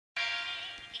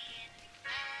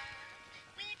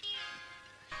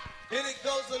And it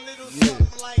goes a little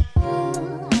something like.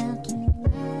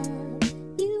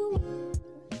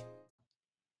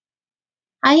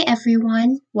 Hi,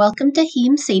 everyone. Welcome to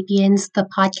Heme Sapiens, the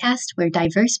podcast where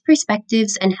diverse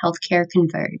perspectives and healthcare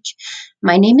converge.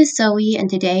 My name is Zoe, and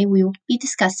today we will be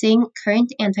discussing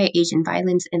current anti-Asian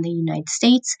violence in the United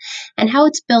States and how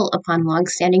it's built upon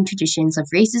long-standing traditions of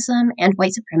racism and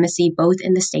white supremacy both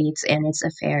in the States and its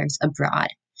affairs abroad.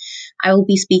 I will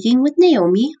be speaking with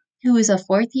Naomi, who is a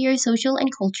fourth-year social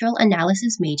and cultural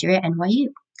analysis major at NYU.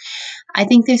 I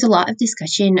think there's a lot of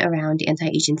discussion around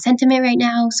anti-Asian sentiment right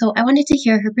now, so I wanted to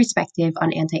hear her perspective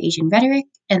on anti-Asian rhetoric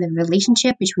and the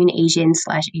relationship between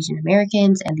Asian/Asian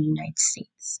Americans and the United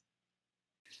States.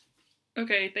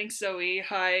 Okay, thanks, Zoe.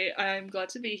 Hi, I'm glad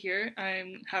to be here.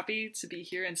 I'm happy to be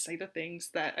here and say the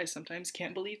things that I sometimes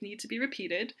can't believe need to be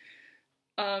repeated.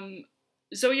 Zoe,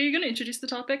 are you going to introduce the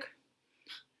topic?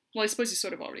 Well, I suppose you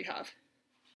sort of already have.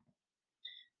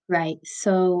 Right.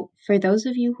 So, for those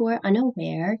of you who are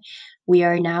unaware, we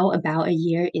are now about a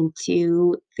year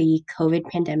into the COVID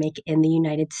pandemic in the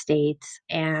United States,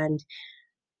 and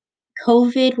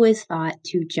COVID was thought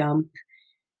to jump,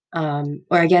 or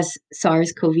I guess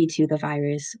SARS-CoV-2, the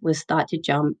virus, was thought to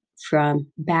jump from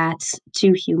bats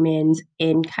to humans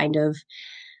in kind of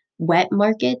wet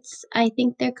markets, I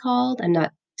think they're called. I'm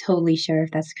not totally sure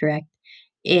if that's correct,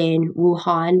 in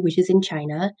Wuhan, which is in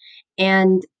China.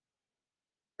 And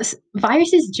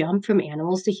viruses jump from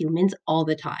animals to humans all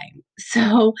the time.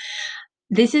 So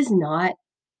this is not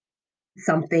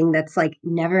something that's like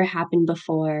never happened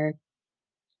before.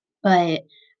 But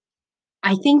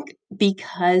I think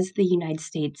because the United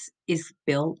States is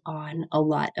built on a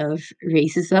lot of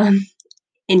racism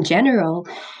in general,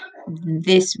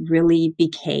 this really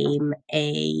became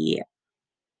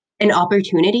an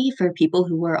opportunity for people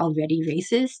who were already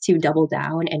racist to double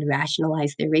down and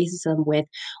rationalize their racism with,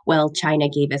 well, China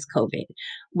gave us COVID,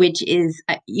 which is,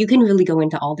 you can really go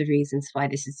into all the reasons why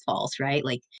this is false, right?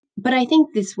 Like, but I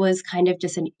think this was kind of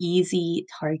just an easy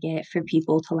target for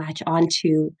people to latch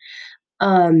onto.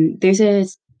 There's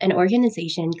an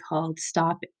organization called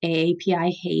Stop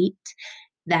AAPI Hate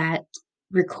that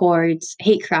records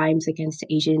hate crimes against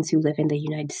Asians who live in the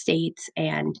United States,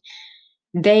 and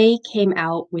they came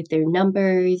out with their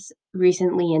numbers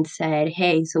recently and said,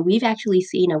 hey, so we've actually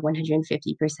seen a 150%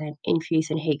 increase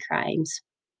in hate crimes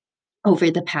over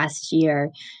the past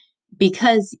year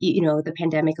because, the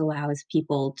pandemic allows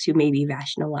people to maybe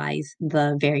rationalize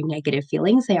the very negative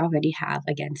feelings they already have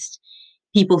against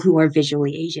people who are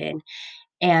visually Asian.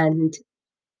 And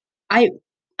I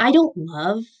I don't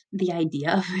love the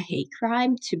idea of a hate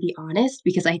crime, to be honest,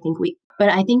 because I think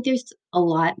there's a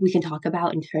lot we can talk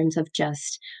about in terms of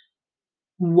just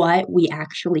what we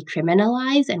actually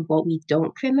criminalize and what we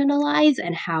don't criminalize,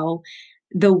 and how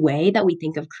the way that we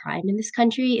think of crime in this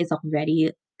country is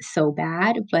already so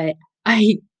bad. But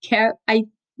I tried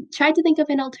to think of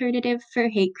an alternative for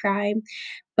hate crime,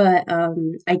 but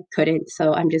I couldn't.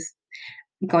 So I'm just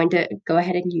going to go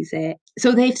ahead and use it.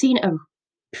 So they've seen a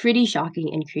pretty shocking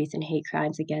increase in hate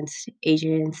crimes against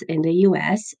Asians in the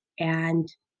US. And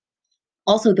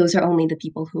also, those are only the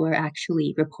people who are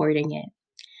actually reporting it.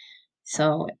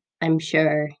 So I'm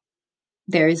sure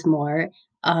there is more.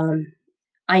 Um,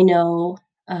 I know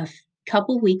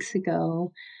couple weeks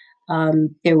ago,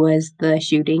 there was the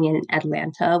shooting in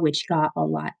Atlanta, which got a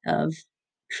lot of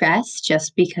press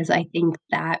just because I think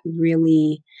that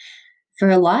really, for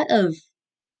a lot of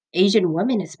Asian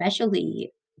women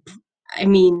especially, I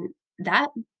mean, that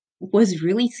was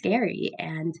really scary.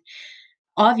 And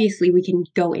obviously, we can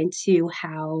go into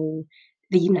how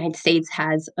the United States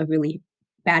has a really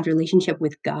bad relationship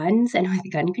with guns and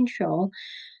with gun control.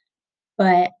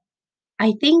 But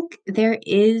I think there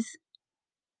is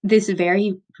this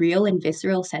very real and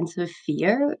visceral sense of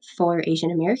fear for Asian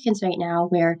Americans right now,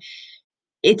 where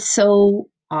it's so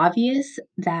obvious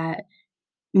that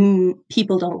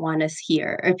people don't want us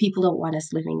here, or people don't want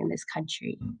us living in this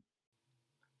country.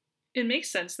 It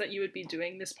makes sense that you would be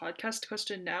doing this podcast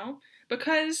question now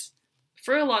because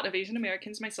for a lot of Asian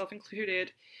Americans, myself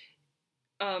included,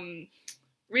 um,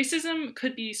 racism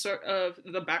could be sort of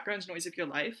the background noise of your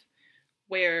life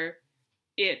where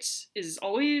it is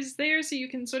always there so you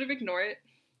can sort of ignore it.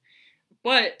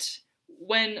 But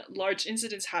when large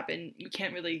incidents happen, you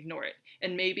can't really ignore it.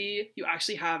 And maybe you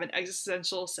actually have an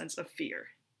existential sense of fear.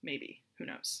 Maybe. Who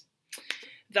knows?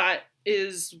 That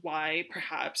is why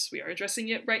perhaps we are addressing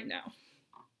it right now.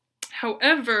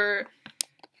 However,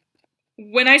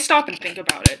 when I stop and think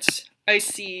about it, I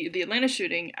see the Atlanta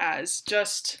shooting as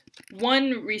just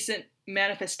one recent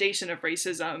manifestation of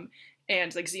racism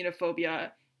and like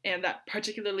xenophobia and that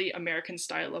particularly American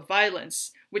style of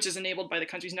violence, which is enabled by the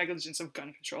country's negligence of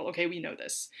gun control. Okay, we know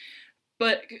this.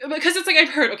 But because it's like I've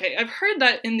heard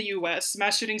that in the US,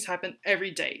 mass shootings happen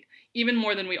every day, even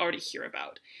more than we already hear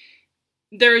about.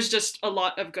 There is just a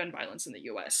lot of gun violence in the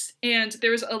US. And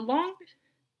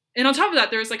on top of that,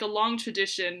 there's like a long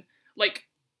tradition, like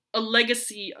a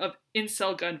legacy of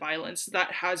incel gun violence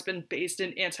that has been based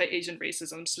in anti-Asian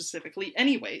racism specifically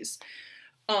anyways.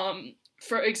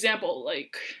 For example,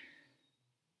 like,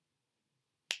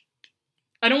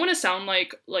 I don't want to sound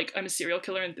like I'm a serial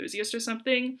killer enthusiast or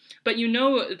something, but you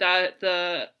know that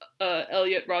the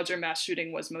Elliot Rodger mass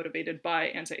shooting was motivated by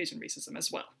anti-Asian racism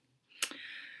as well.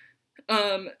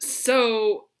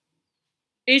 So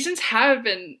Asians have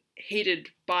been hated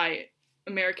by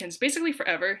Americans basically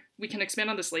forever. We can expand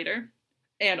on this later.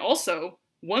 And also,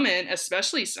 women,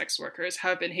 especially sex workers,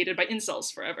 have been hated by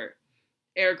incels forever.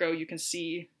 Ergo, you can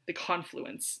see the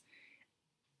confluence.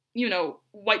 You know,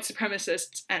 white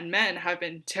supremacists and men have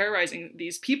been terrorizing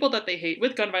these people that they hate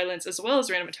with gun violence as well as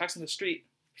random attacks on the street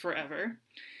forever.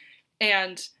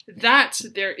 And that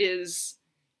there is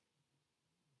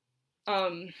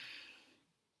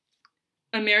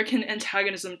American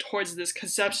antagonism towards this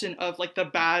conception of like the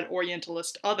bad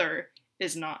Orientalist other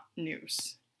is not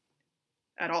news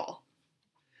at all.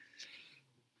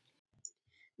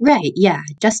 Right, yeah.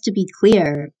 Just to be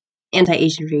clear,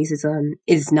 anti-Asian racism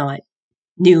is not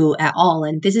new at all,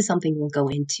 and this is something we'll go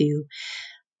into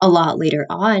a lot later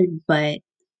on, but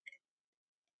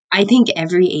I think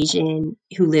every Asian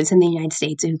who lives in the United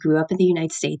States and who grew up in the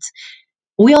United States,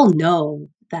 we all know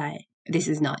that this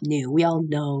is not new. We all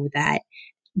know that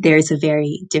there's a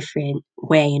very different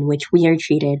way in which we are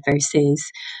treated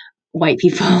versus white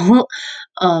people.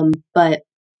 But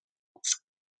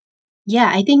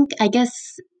yeah, I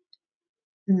guess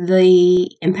the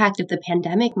impact of the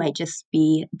pandemic might just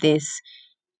be this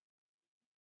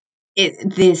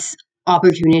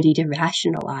opportunity to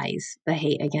rationalize the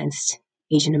hate against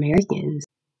Asian Americans.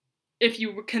 If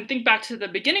you can think back to the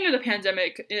beginning of the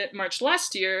pandemic in March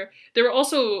last year, there were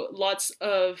also lots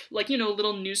of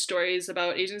little news stories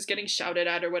about Asians getting shouted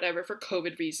at or whatever for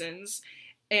COVID reasons.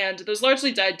 And those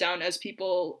largely died down as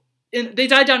they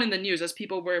died down in the news as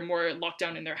people were more locked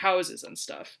down in their houses and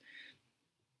stuff.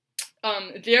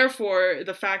 Therefore,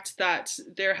 the fact that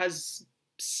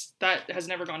that has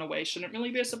never gone away shouldn't really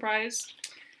be a surprise,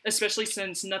 especially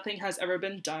since nothing has ever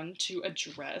been done to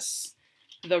address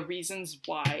the reasons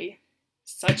why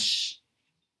such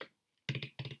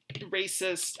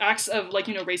racist acts of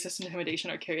racist intimidation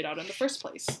are carried out in the first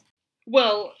place.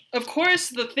 Well, of course,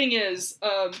 the thing is,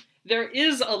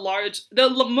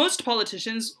 most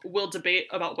politicians will debate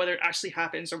about whether it actually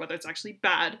happens or whether it's actually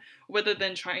bad, rather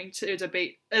than trying to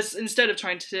debate instead of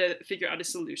trying to figure out a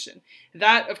solution.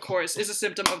 That, of course, is a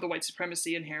symptom of the white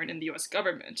supremacy inherent in the US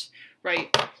government,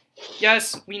 right?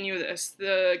 Yes, we knew this.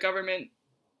 The government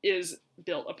is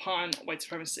built upon white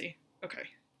supremacy. Okay,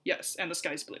 yes, and the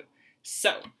sky's blue.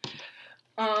 So,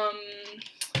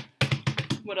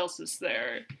 what else is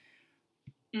there?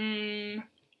 Even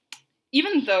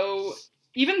though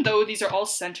these are all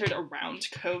centered around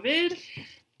COVID,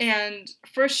 and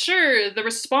for sure the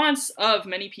response of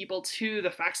many people to the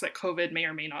facts that COVID may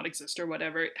or may not exist or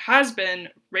whatever has been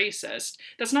racist,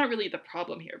 that's not really the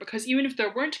problem here, because even if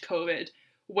there weren't COVID,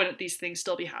 wouldn't these things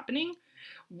still be happening?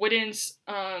 Wouldn't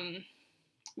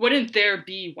there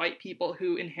be white people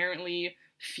who inherently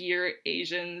fear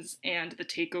Asians and the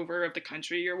takeover of the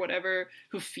country or whatever,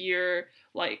 who fear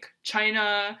like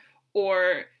China,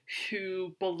 or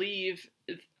who believe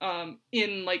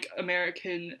in like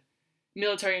American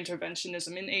military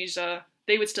interventionism in Asia?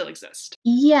 They would still exist.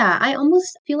 Yeah, I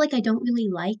almost feel like I don't really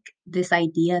like this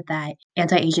idea that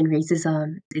anti-Asian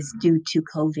racism is due to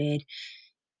COVID.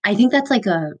 I think that's like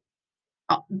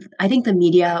I think the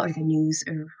media or the news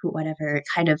or whatever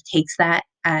kind of takes that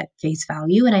at face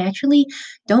value. And I actually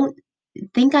don't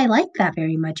think I like that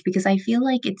very much, because I feel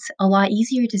like it's a lot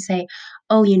easier to say,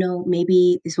 oh,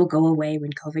 maybe this will go away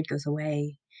when COVID goes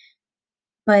away.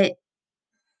 But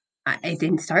it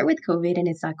didn't start with COVID and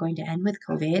it's not going to end with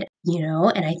COVID,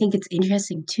 and I think it's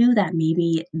interesting too that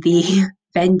maybe the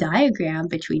Venn diagram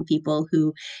between people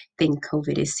who think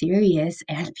COVID is serious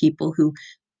and people who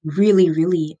really,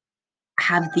 really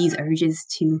have these urges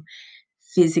to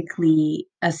physically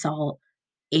assault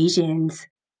Asians,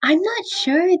 I'm not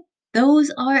sure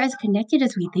those are as connected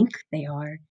as we think they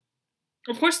are.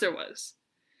 Of course there was.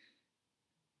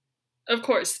 Of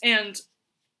course, and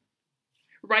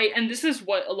right, and this is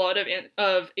what a lot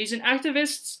of Asian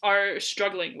activists are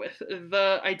struggling with,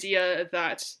 the idea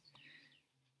that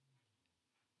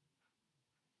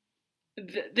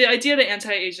the idea that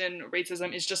anti-Asian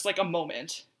racism is just like a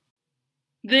moment.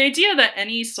 The idea that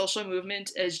any social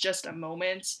movement is just a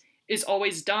moment is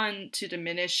always done to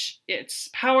diminish its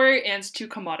power and to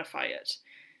commodify it.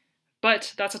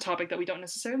 But that's a topic that we don't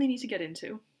necessarily need to get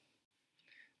into.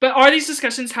 But are these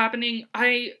discussions happening?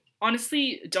 I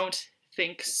honestly don't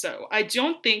think so. I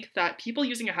don't think that people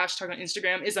using a hashtag on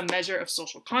Instagram is a measure of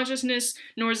social consciousness,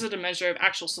 nor is it a measure of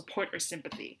actual support or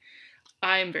sympathy.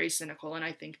 I'm very cynical, and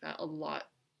I think that a lot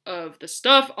of the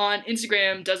stuff on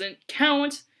Instagram doesn't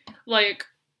count, like,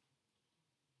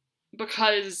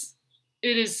 because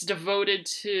it is devoted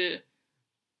to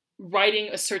righting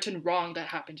a certain wrong that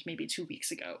happened maybe 2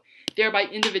 weeks ago, thereby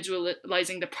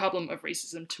individualizing the problem of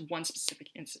racism to one specific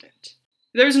incident.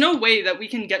 There's no way that we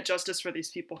can get justice for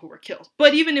these people who were killed.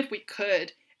 But even if we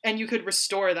could, and you could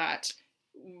restore that,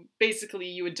 basically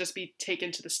you would just be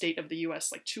taken to the state of the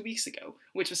US like 2 weeks ago,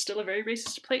 which was still a very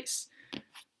racist place.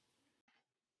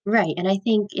 Right, and I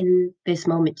think in this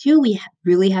moment too, we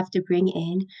really have to bring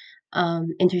in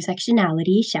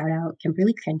intersectionality. Shout out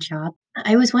Kimberly Crenshaw.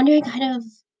 I was wondering kind of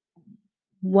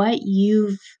what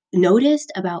you've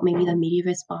noticed about maybe the media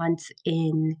response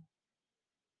in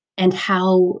and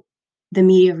how the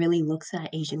media really looks at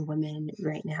Asian women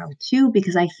right now too,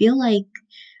 because I feel like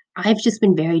I've just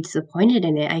been very disappointed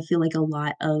in it. I feel like a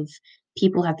lot of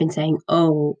people have been saying,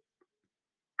 "Oh,"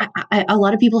 a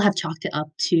lot of people have chalked it up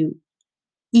to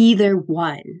either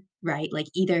one, right? Like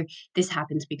either this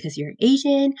happens because you're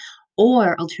Asian,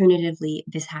 or alternatively,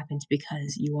 this happens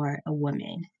because you are a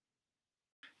woman.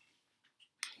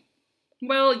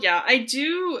 Well, yeah,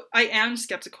 I am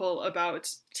skeptical about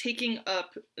taking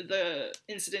up the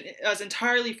incident as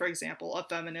entirely, for example, a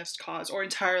feminist cause or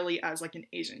entirely as like an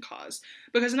Asian cause,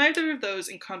 because neither of those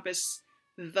encompass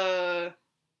the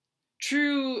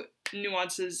true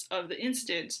nuances of the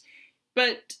incident.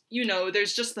 But,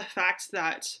 there's just the fact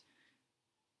that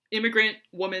immigrant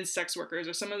women sex workers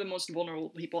are some of the most vulnerable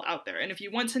people out there. And if you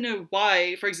want to know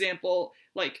why, for example,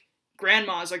 like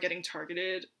grandmas are getting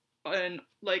targeted in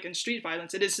street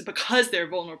violence, it is because they're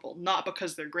vulnerable, not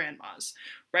because they're grandmas,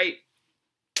 right?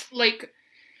 Like,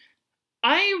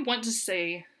 I want to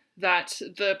say that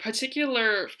the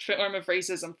particular form of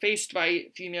racism faced by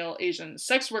female Asian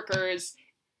sex workers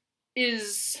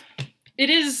is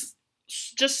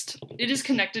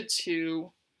connected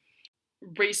to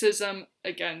racism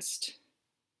against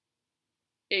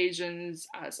Asians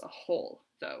as a whole,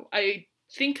 though. I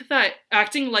think that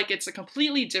acting like it's a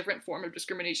completely different form of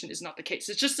discrimination is not the case.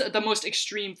 It's just the most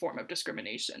extreme form of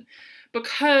discrimination.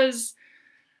 Because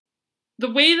the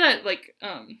way that,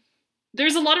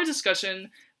 there's a lot of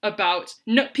discussion about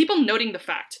people noting the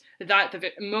fact that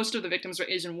most of the victims are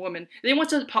Asian women. They want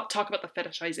to talk about the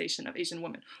fetishization of Asian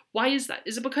women. Why is that?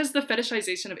 Is it because the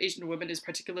fetishization of Asian women is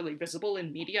particularly visible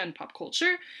in media and pop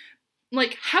culture?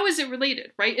 Like, how is it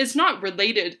related, right? It's not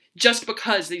related just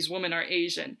because these women are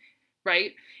Asian,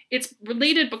 right? It's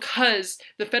related because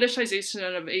the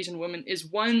fetishization of Asian women is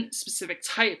one specific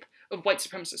type of white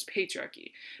supremacist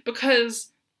patriarchy.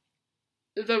 Because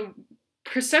the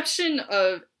perception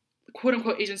of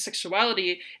quote-unquote Asian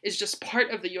sexuality is just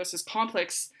part of the US's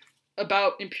complex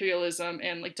about imperialism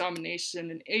and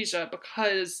domination in Asia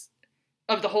because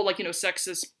of the whole sex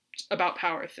is about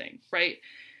power thing, right?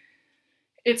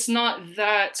 It's not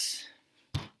that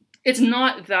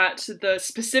the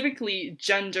specifically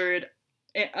gendered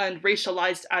and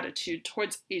racialized attitude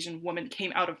towards Asian women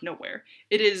came out of nowhere.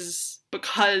 It is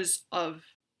because of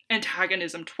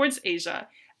antagonism towards Asia,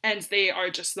 and they are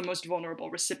just the most vulnerable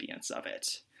recipients of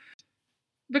it.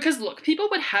 Because look, people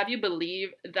would have you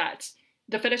believe that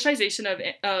the fetishization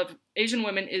of Asian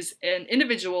women is an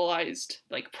individualized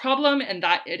problem, and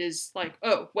that it is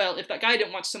oh, well, if that guy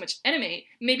didn't watch so much anime,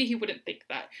 maybe he wouldn't think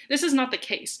that. This is not the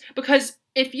case, because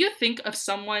if you think of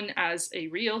someone as a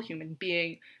real human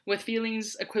being with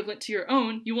feelings equivalent to your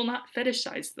own, you will not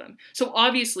fetishize them. So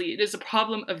obviously, it is a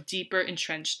problem of deeper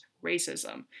entrenched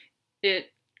racism.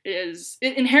 It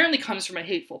inherently comes from a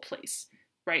hateful place,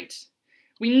 right?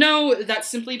 We know that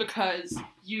simply because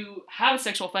you have a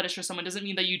sexual fetish for someone doesn't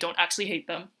mean that you don't actually hate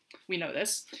them. We know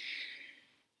this.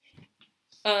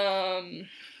 Yeah,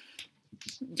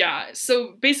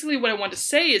 so basically what I want to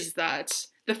say is that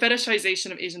the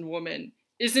fetishization of Asian women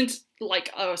isn't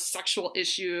like a sexual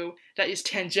issue that is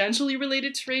tangentially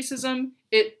related to racism.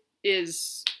 It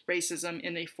is racism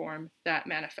in a form that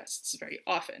manifests very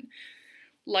often.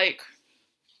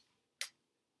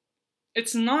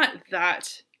 It's not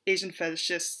that Asian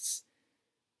fetishists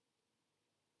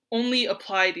only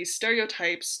apply these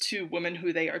stereotypes to women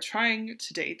who they are trying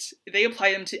to date. They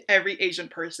apply them to every Asian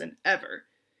person ever.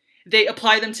 They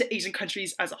apply them to Asian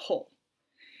countries as a whole.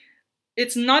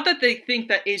 it's not that they think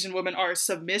that Asian women are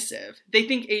submissive. They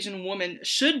think Asian women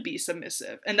should be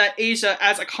submissive and that Asia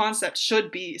as a concept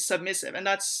should be submissive. And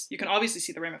that's, you can obviously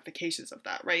see the ramifications of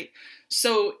that, right?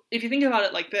 So if you think about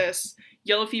it like this,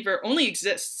 yellow fever only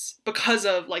exists because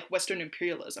of like Western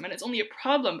imperialism. And it's only a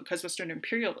problem because Western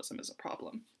imperialism is a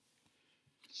problem.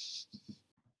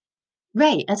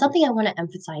 Right. And something I want to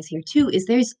emphasize here too is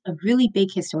there's a really big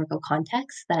historical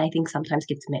context that I think sometimes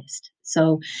gets missed.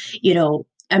 So,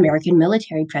 American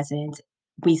military presidents,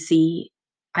 we see,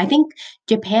 I think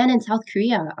Japan and South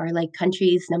Korea are like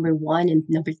countries number one and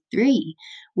number three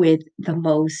with the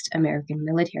most American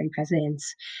military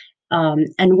presidents.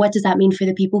 And what does that mean for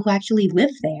the people who actually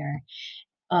live there?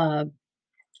 Uh,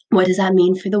 what does that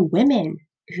mean for the women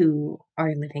who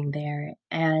are living there?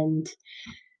 And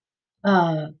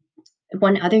uh,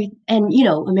 one other, and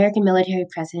American military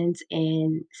presence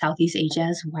in Southeast Asia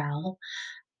as well,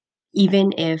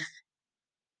 even if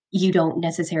you don't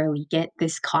necessarily get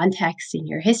this context in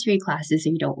your history classes, or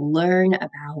you don't learn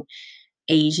about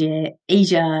Asia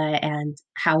and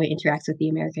how it interacts with the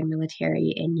American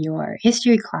military in your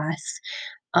history class.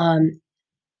 Um,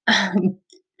 the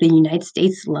United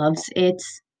States loves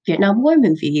its Vietnam War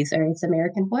movies or its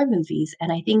American War movies,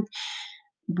 and I think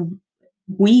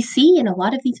we see in a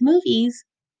lot of these movies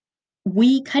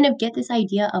we kind of get this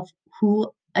idea of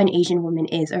who an Asian woman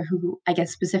is, or who I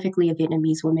guess specifically a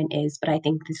Vietnamese woman is, but I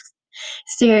think this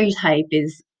stereotype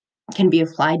is can be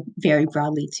applied very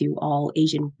broadly to all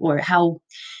Asian, or how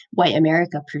white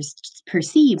America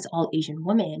perceives all Asian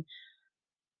women.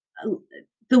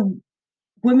 The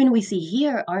women we see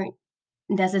here aren't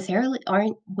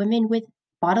women with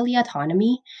bodily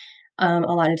autonomy. A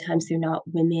lot of times they're not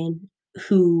women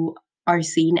who are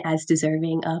seen as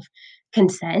deserving of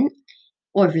consent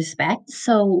or respect.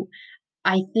 So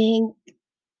I think,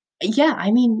 yeah,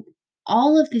 I mean,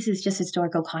 all of this is just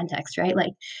historical context, right?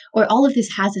 Like, or all of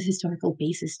this has a historical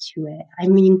basis to it. I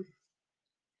mean,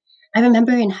 I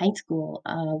remember in high school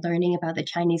learning about the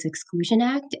Chinese Exclusion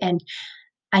Act, and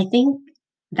I think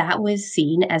that was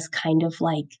seen as kind of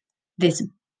like this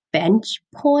bench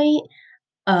point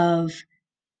of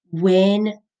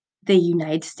when the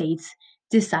United States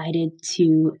decided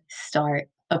to start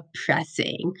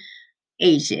oppressing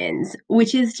Asians,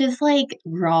 which is just like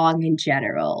wrong in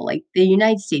general. Like the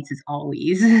United States has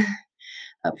always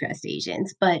oppressed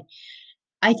Asians, but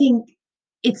I think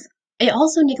it's it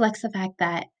also neglects the fact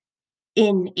that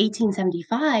in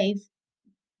 1875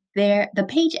 the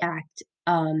Page Act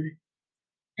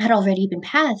had already been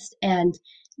passed, and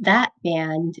that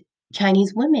banned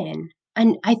Chinese women,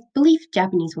 and I believe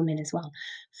Japanese women as well,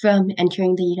 from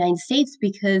entering the United States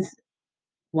because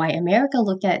white America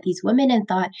looked at these women and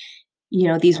thought,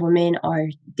 these women are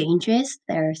dangerous,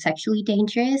 they're sexually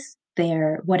dangerous,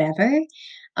 they're whatever.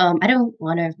 I don't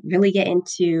want to really get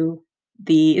into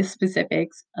the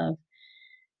specifics of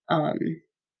um,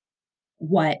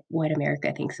 what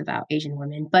America thinks about Asian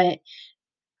women, but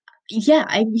yeah,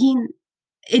 I mean,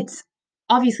 it's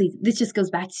obviously this just goes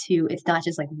back to it's not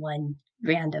just like one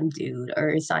random dude, or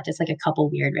it's not just like a couple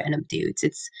weird random dudes.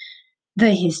 It's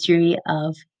the history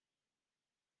of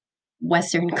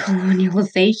Western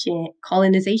colonization,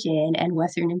 and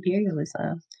Western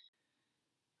imperialism.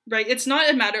 Right? It's not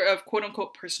a matter of quote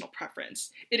unquote personal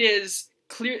preference. It is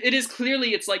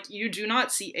clearly, it's like you do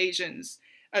not see Asians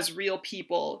as real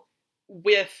people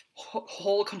with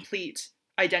whole complete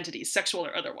identities, sexual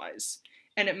or otherwise.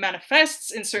 And it manifests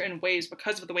in certain ways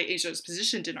because of the way Asia is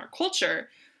positioned in our culture,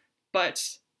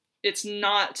 but it's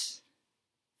not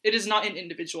it is not an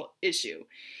individual issue.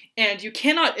 And you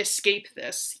cannot escape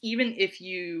this even if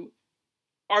you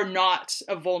are not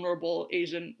a vulnerable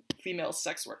Asian female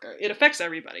sex worker. It affects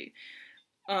everybody.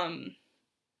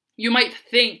 You might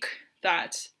think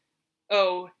that,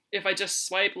 oh, if I just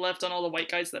swipe left on all the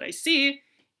white guys that I see,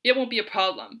 it won't be a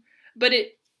problem. But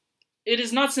it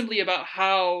is not simply about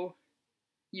how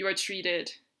you are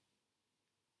treated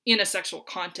in a sexual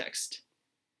context,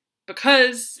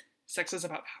 because sex is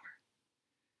about power.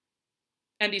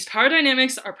 And these power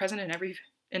dynamics are present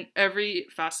in every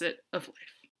facet of life.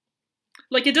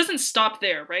 Like, it doesn't stop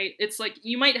there, right? It's like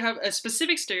you might have a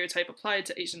specific stereotype applied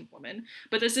to Asian women,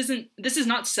 but this is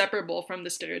not separable from the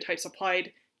stereotypes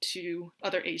applied to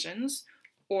other Asians,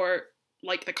 or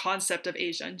like the concept of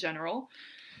Asia in general.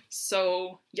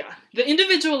 So yeah, the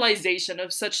individualization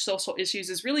of such social issues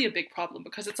is really a big problem,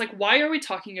 because it's like, why are we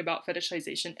talking about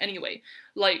fetishization anyway?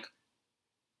 Like,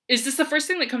 is this the first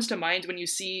thing that comes to mind when you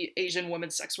see Asian women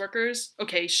sex workers?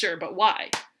 Okay, sure, but why?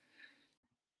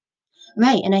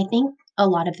 Right, and I think a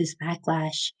lot of this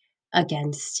backlash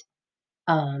against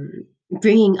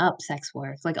bringing up sex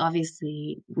work. Like,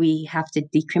 obviously, we have to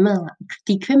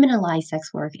decriminalize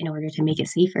sex work in order to make it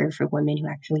safer for women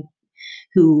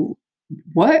who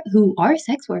who are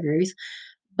sex workers.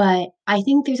 But I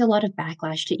think there's a lot of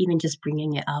backlash to even just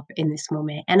bringing it up in this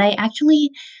moment. And I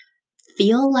actually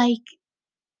feel like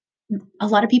a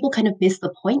lot of people kind of miss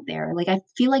the point there. Like, I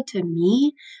feel like to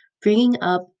me, bringing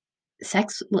up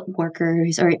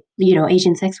workers or,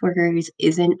 Asian sex workers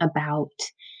isn't about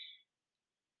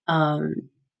um,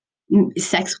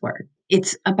 sex work.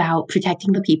 It's about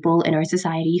protecting the people in our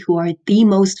society who are the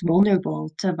most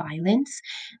vulnerable to violence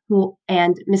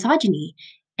and misogyny.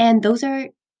 And those are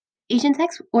Asian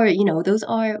sex, or, those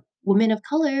are women of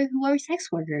color who are sex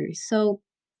workers. So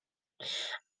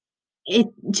it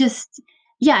just,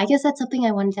 yeah, I guess that's something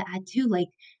I wanted to add too. Like,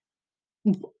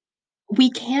 we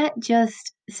can't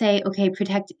just say, okay,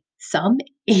 protect some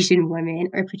Asian women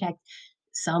or protect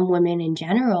some women in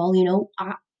general.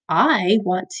 I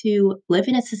want to live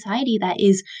in a society that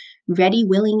is ready,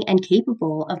 willing, and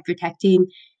capable of protecting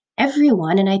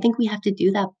everyone. And I think we have to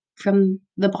do that from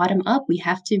the bottom up. We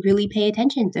have to really pay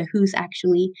attention to who's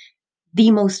actually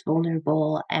the most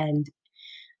vulnerable and,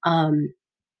 um,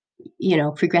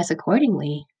 progress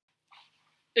accordingly.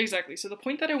 Exactly. So the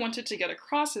point that I wanted to get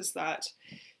across is that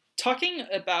talking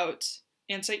about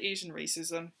anti-Asian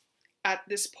racism at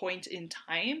this point in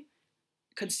time,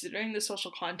 considering the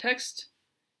social context,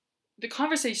 the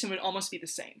conversation would almost be the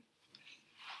same.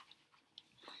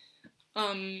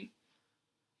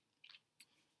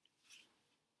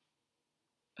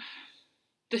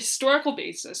 The historical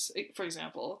basis, for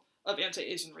example, of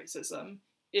anti-Asian racism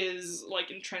is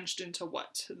like entrenched into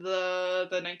what? The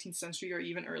 19th century or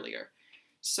even earlier.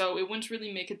 So it wouldn't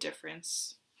really make a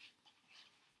difference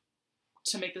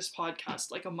to make this podcast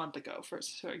like a month ago, for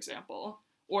example,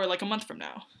 or like a month from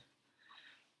now.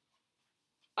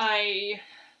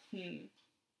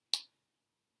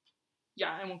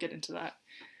 Yeah, I won't get into that.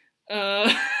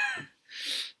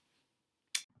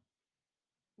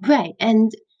 Right.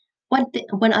 And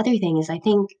one other thing is, I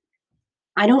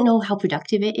don't know how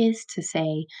productive it is to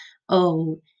say,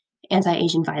 oh,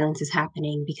 anti-Asian violence is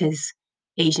happening because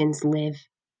Asians live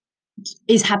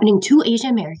is happening to Asian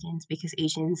Americans because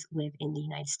Asians live in the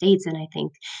United States. And I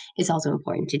think it's also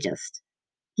important to just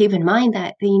keep in mind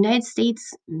that the United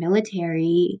States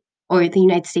military, or the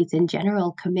United States in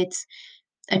general, commits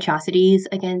atrocities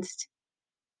against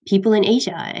people in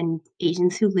Asia and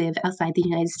Asians who live outside the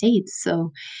United States.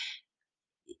 So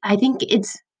I think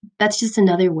that's just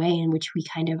another way in which we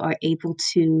kind of are able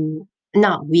to,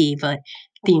 not we, but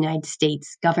the United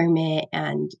States government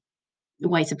and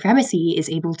white supremacy is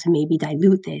able to maybe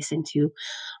dilute this into,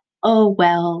 oh,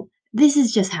 well, this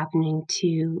is just happening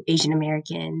to Asian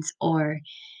Americans, or,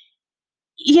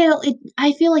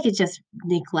 I feel like it just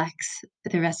neglects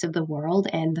the rest of the world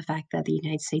and the fact that the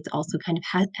United States also kind of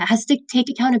has to take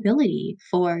accountability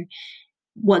for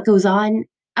what goes on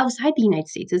outside the United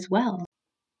States as well.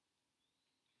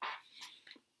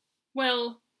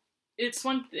 Well, it's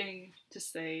one thing to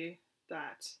say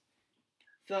that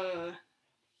the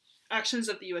actions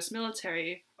of the US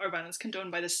military are violence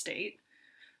condoned by the state.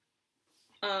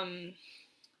 And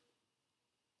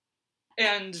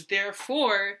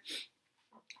therefore,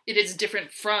 it is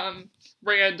different from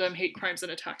random hate crimes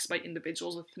and attacks by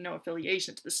individuals with no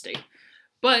affiliation to the state.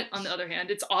 But on the other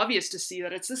hand, it's obvious to see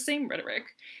that it's the same rhetoric.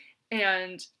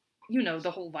 And,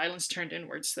 the whole violence turned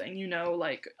inwards thing,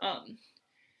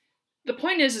 the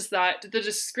point is that the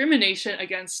discrimination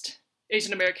against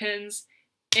Asian Americans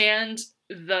and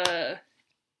the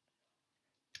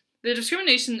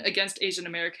discrimination against Asian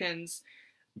Americans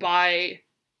by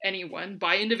anyone,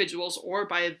 by individuals, or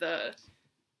by the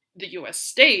US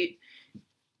state,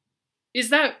 is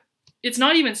that it's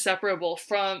not even separable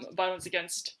from violence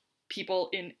against people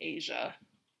in Asia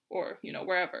or,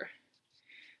 wherever.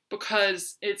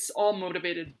 Because it's all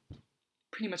motivated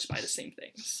pretty much by the same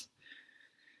things.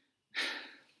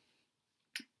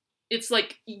 It's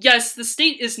like, yes, the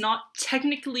state is not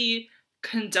technically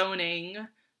condoning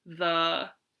the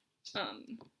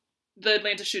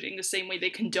Atlanta shooting the same way they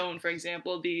condone, for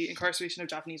example, the incarceration of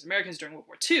Japanese Americans during World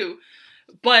War II.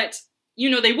 But,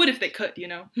 they would if they could,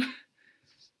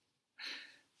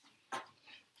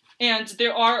 And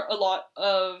there are a lot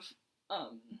of,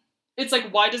 it's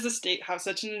like, why does the state have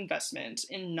such an investment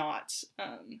in not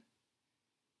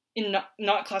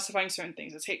classifying certain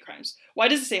things as hate crimes? Why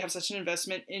does the state have such an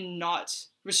investment in not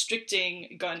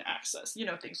restricting gun access?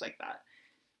 Things like that.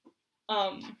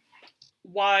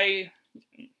 Why?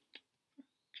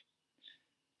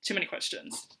 Too many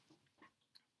questions.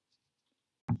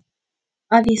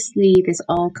 Obviously, this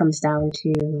all comes down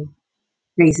to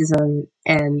racism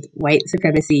and white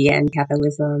supremacy and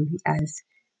capitalism, as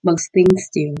most things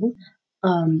do.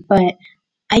 But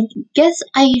I guess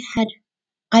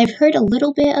I've heard a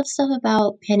little bit of stuff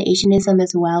about Pan-Asianism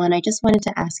as well, and I just wanted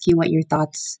to ask you what your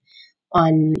thoughts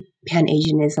on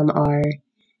Pan-Asianism are,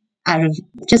 out of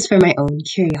just for my own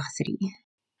curiosity.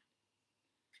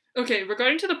 Okay,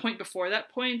 regarding to the point before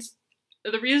that point,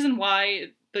 the reason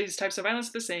why these types of violence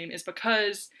are the same is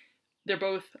because they're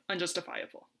both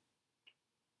unjustifiable.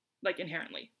 Like,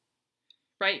 inherently.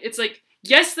 Right? It's like,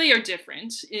 yes, they are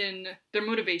different in their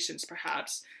motivations,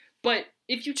 perhaps, but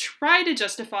if you try to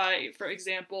justify, for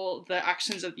example, the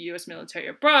actions of the US military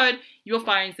abroad, you will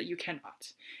find that you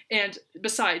cannot. And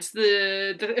besides,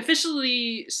 the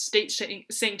officially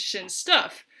state-sanctioned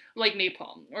stuff, like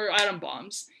napalm or atom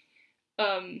bombs,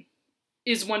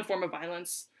 is one form of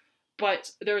violence,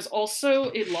 but there's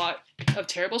also a lot of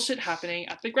terrible shit happening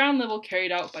at the ground level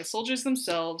carried out by soldiers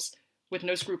themselves with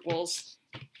no scruples,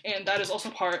 and that is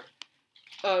also part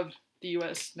of the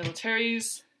US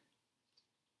military's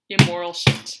immoral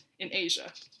shit in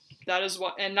Asia. That is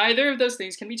what, and neither of those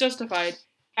things can be justified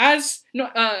as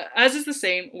is the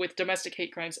same with domestic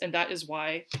hate crimes, and that is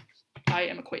why I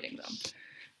am equating them.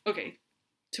 Okay,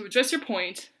 to address your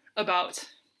point about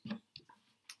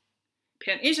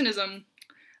Pan-Asianism,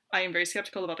 I am very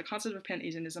skeptical about the concept of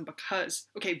Pan-Asianism because,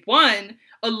 okay, one,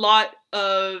 a lot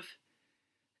of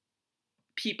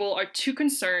people are too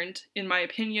concerned, in my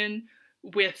opinion,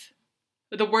 with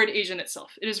the word Asian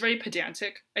itself. It is very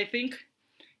pedantic, I think,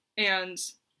 and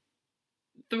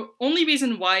the only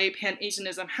reason why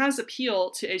Pan-Asianism has appeal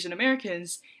to Asian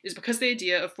Americans is because the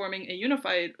idea of forming a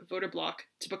unified voter bloc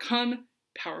to become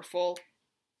powerful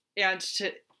and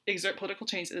to exert political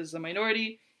change as a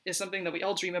minority is something that we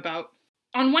all dream about.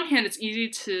 On one hand, it's easy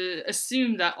to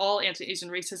assume that all anti-Asian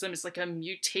racism is like a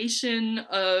mutation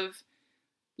of,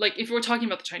 like, if we're talking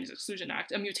about the Chinese Exclusion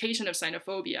Act, a mutation of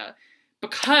xenophobia,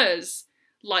 because,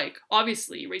 like,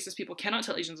 obviously, racist people cannot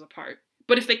tell Asians apart,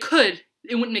 but if they could,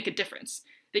 it wouldn't make a difference.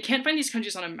 They can't find these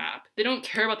countries on a map. They don't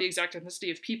care about the exact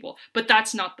ethnicity of people, but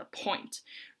that's not the point,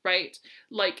 right?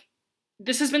 Like,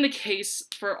 this has been the case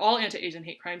for all anti-Asian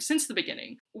hate crimes since the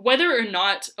beginning. Whether or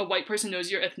not a white person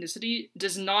knows your ethnicity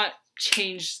does not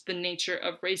change the nature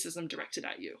of racism directed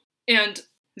at you. And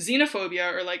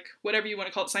xenophobia, or like whatever you want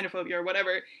to call it, xenophobia or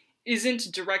whatever,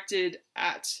 isn't directed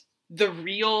at the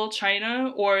real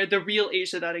China or the real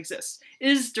Asia that exists.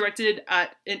 It is directed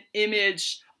at an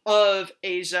image of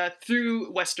Asia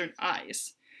through Western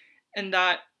eyes. And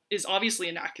that is obviously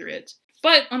inaccurate.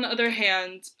 But on the other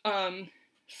hand,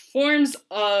 forms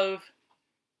of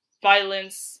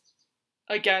violence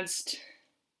against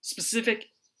specific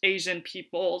Asian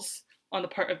peoples on the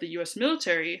part of the US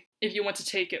military, if you want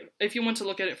to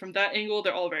look at it from that angle,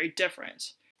 they're all very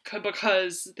different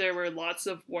because there were lots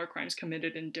of war crimes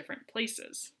committed in different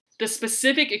places. The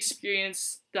specific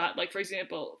experience that, like, for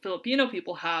example, Filipino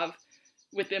people have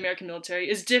with the American military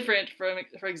is different from,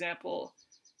 for example,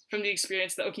 from the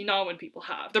experience that Okinawan people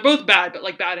have. They're both bad, but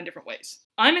like bad in different ways.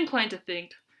 I'm inclined to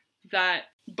think that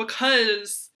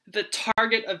because the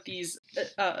target of these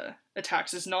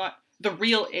attacks is not the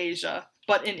real Asia,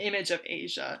 but an image of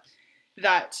Asia,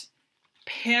 that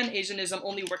Pan-Asianism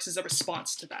only works as a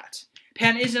response to that.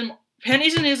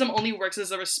 Pan-Asianism only works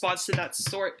as a response to that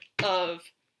sort of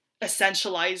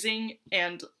essentializing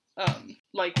and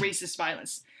like racist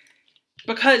violence.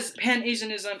 Because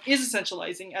Pan-Asianism is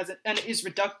essentializing and it is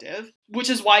reductive, which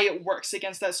is why it works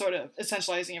against that sort of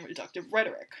essentializing and reductive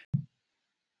rhetoric.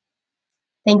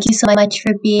 Thank you so much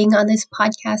for being on this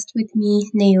podcast with me,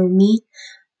 Naomi.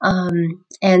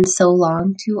 And so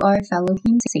long to our fellow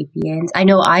human sapiens. I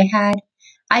know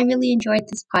I really enjoyed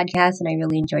this podcast and I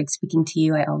really enjoyed speaking to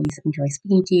you. I always enjoy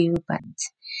speaking to you, but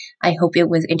I hope it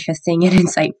was interesting and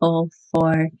insightful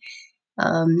for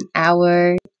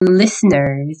our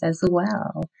listeners as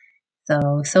well.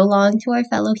 So long to our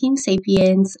fellow human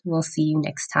sapiens. We'll see you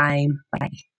next time. Bye.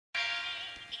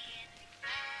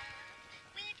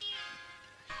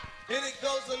 And it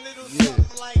goes a little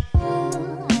something like